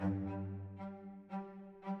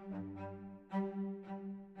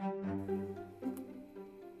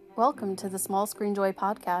Welcome to the Small Screen Joy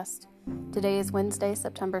podcast. Today is Wednesday,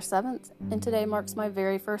 September 7th, and today marks my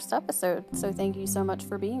very first episode, so thank you so much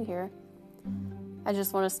for being here. I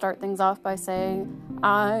just want to start things off by saying,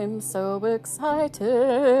 I'm so excited!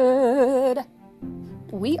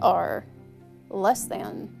 We are less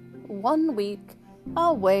than 1 week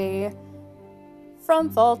away from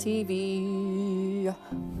fall TV.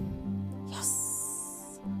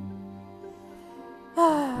 Yes!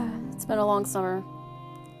 It's been a long summer.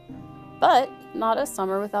 But not a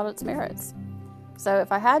summer without its merits. So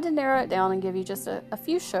if I had to narrow it down and give you just a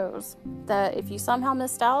few shows that if you somehow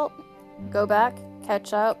missed out, go back,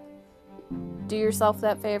 catch up, do yourself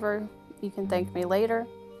that favor. You can thank me later.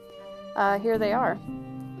 Here they are.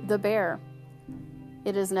 The Bear.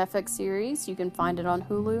 It is an FX series. You can find it on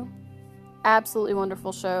Hulu. Absolutely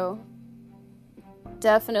wonderful show.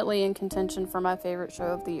 Definitely in contention for my favorite show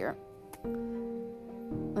of the year.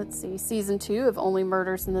 Let's see, season 2 of Only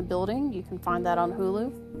Murders in the Building. You can find that on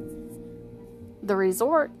Hulu. The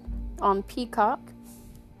Resort on Peacock.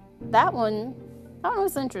 That one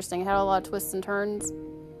was interesting. It had a lot of twists and turns.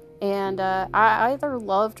 And I either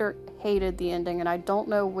loved or hated the ending, and I don't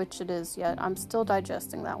know which it is yet. I'm still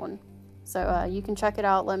digesting that one. So you can check it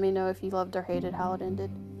out. Let me know if you loved or hated how it ended.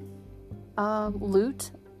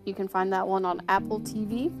 Loot. You can find that one on Apple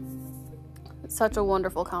TV. Such a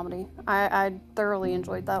wonderful comedy. I thoroughly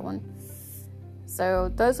enjoyed that one. So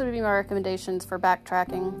those would be my recommendations for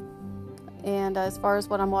backtracking. And as far as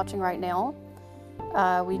what I'm watching right now,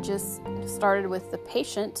 we just started with The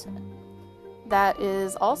Patient. That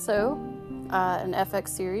is also an FX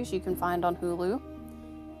series you can find on Hulu.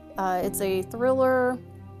 It's a thriller,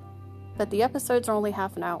 but the episodes are only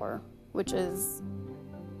half an hour, which is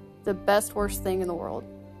the worst thing in the world.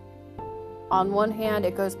 On one hand,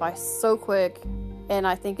 it goes by so quick, and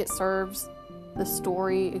I think it serves the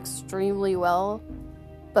story extremely well.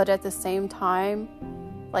 But at the same time,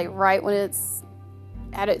 like right when it's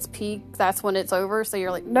at its peak, that's when it's over. So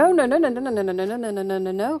you're like, no,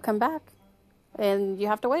 come back. And you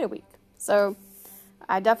have to wait a week. So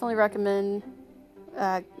I definitely recommend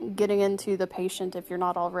getting into The Patient if you're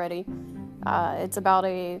not already. It's about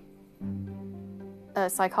a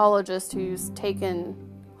psychologist who's taken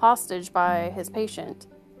hostage by his patient,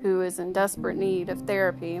 who is in desperate need of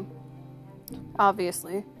therapy,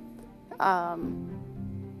 obviously.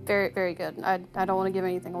 Very, very good. I don't want to give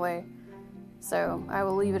anything away, so I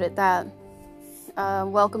will leave it at that.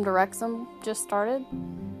 Welcome to Wrexham just started.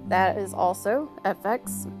 That is also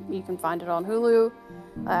FX. You can find it on Hulu.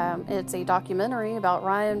 It's a documentary about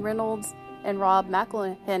Ryan Reynolds and Rob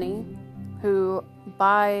McElhenney, who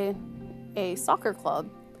buy a soccer club,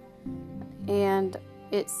 and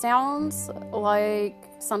it sounds like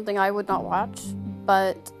something I would not watch,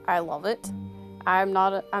 but I love it. I'm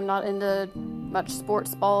not into much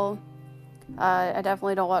sports ball. I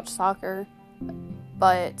definitely don't watch soccer,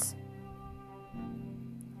 but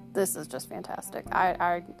this is just fantastic.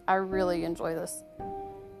 I really enjoy this.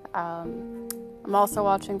 I'm also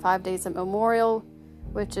watching 5 Days at Memorial,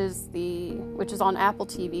 which is on Apple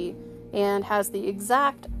TV and has the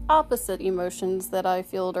exact opposite emotions that I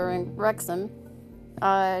feel during Wrexham.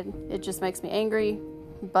 It just makes me angry,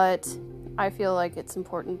 but I feel like it's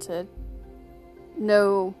important to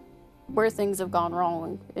know where things have gone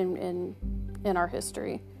wrong in our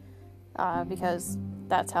history, because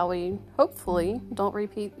that's how we hopefully don't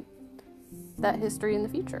repeat that history in the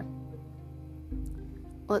future.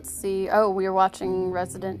 Let's see. Oh, we are watching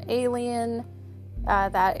Resident Alien.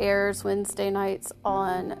 That airs Wednesday nights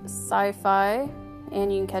on Sci-Fi,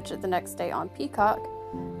 and you can catch it the next day on Peacock.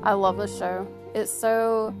 I love this show. It's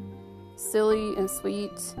so silly and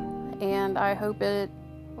sweet, and I hope it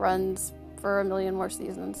runs for 1 million more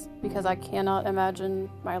seasons, because I cannot imagine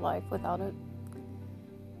my life without it.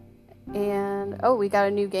 And, we got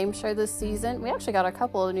a new game show this season. We actually got a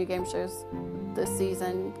couple of new game shows this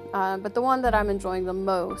season, but the one that I'm enjoying the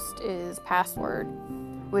most is Password,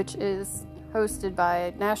 which is hosted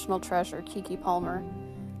by national treasure Keke Palmer,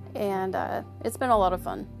 and it's been a lot of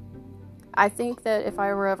fun. I think that if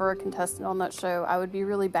I were ever a contestant on that show, I would be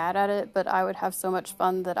really bad at it, but I would have so much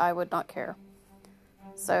fun that I would not care.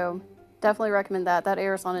 So, definitely recommend that. That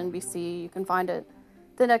airs on NBC. You can find it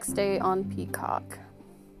the next day on Peacock.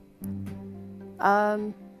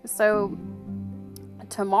 So,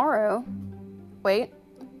 tomorrow, we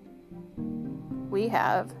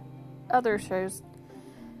have other shows.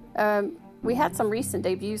 We had some recent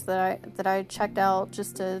debuts that I checked out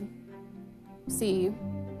just to see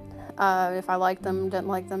if I liked them, didn't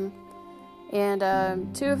like them. And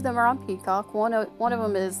 2 of them are on Peacock. One of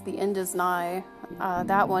them is The End Is Nigh.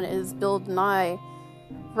 That one is Bill Nye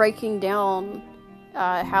breaking down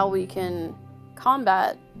how we can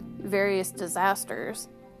combat various disasters.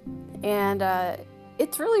 And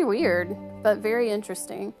it's really weird, but very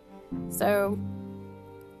interesting. So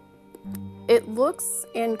it looks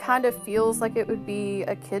and kind of feels like it would be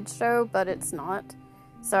a kid's show, but it's not.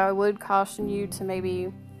 So I would caution you to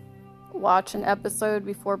maybe watch an episode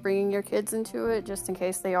before bringing your kids into it, just in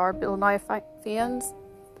case they are Bill Nye fans.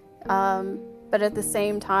 But at the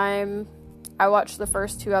same time, I watched the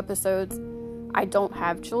first 2 episodes. I don't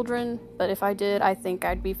have children, but if I did, I think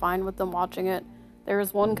I'd be fine with them watching it. There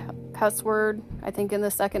was one cuss word, I think, in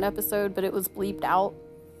the second episode, but it was bleeped out.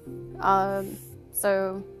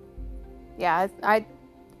 So, yeah,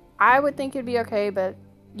 I would think it'd be okay, but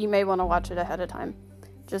you may want to watch it ahead of time,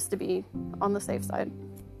 just to be on the safe side.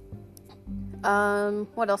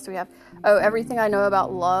 What else do we have? Oh, Everything I Know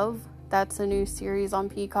About Love. That's a new series on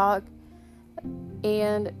Peacock.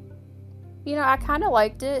 And, you know, I kind of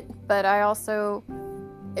liked it, but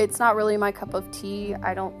it's not really my cup of tea.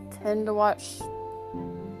 I don't tend to watch,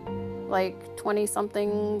 like,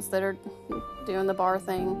 20-somethings that are doing the bar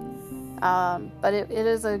thing. But it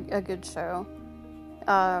is a good show.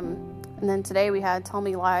 And then today we had Tell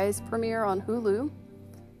Me Lies premiere on Hulu.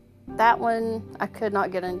 That one I could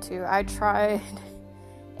not get into. I tried,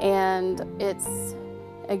 and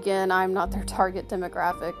again, I'm not their target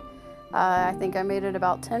demographic. I think I made it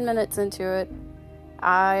about 10 minutes into it.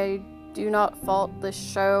 I do not fault this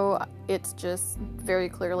show. It's just very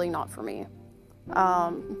clearly not for me.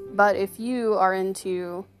 But if you are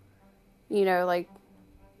into, you know, like,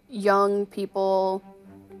 young people,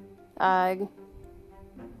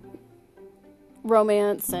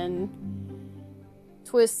 romance and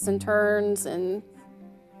twists and turns and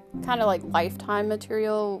kind of like Lifetime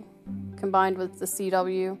material combined with the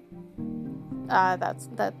CW, that's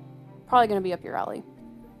probably going to be up your alley.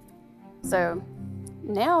 So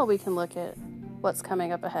now we can look at what's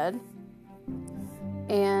coming up ahead.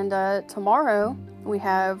 And tomorrow we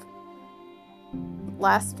have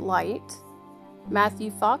Last Light.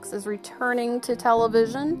 Matthew Fox is returning to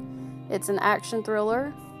television. It's an action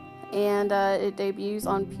thriller, and it debuts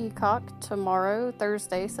on Peacock tomorrow,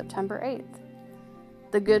 Thursday, September 8th.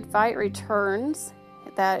 The Good Fight returns.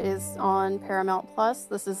 That is on Paramount Plus.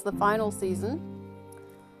 This is the final season.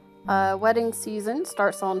 Wedding Season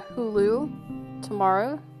starts on Hulu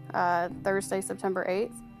tomorrow, Thursday, September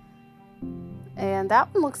 8th. And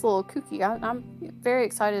that one looks a little kooky. I'm very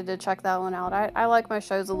excited to check that one out. I like my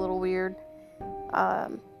shows a little weird.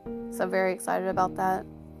 So very excited about that.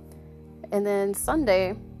 And then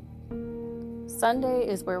Sunday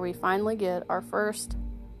is where we finally get our first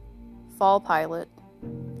fall pilot,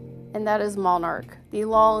 and that is Monarch, the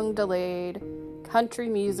long-delayed country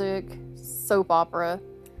music soap opera,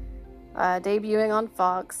 debuting on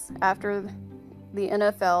Fox after the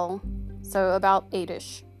NFL, so about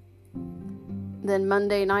 8-ish. Then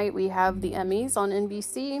Monday night we have the Emmys on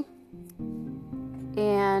NBC,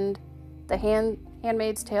 and The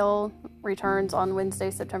Handmaid's Tale returns on Wednesday,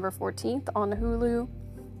 September 14th on Hulu.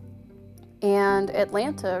 And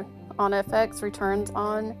Atlanta on FX returns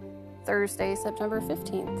on Thursday, September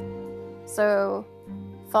 15th. So,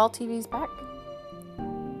 fall TV's back.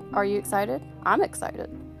 Are you excited? I'm excited.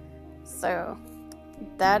 So,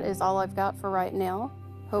 that is all I've got for right now.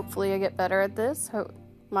 Hopefully I get better at this.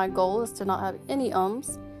 My goal is to not have any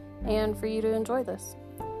ums and for you to enjoy this.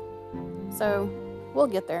 So, we'll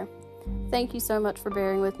get there. Thank you so much for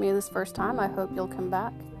bearing with me this first time. I hope you'll come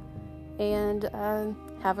back. And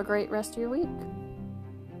have a great rest of your week.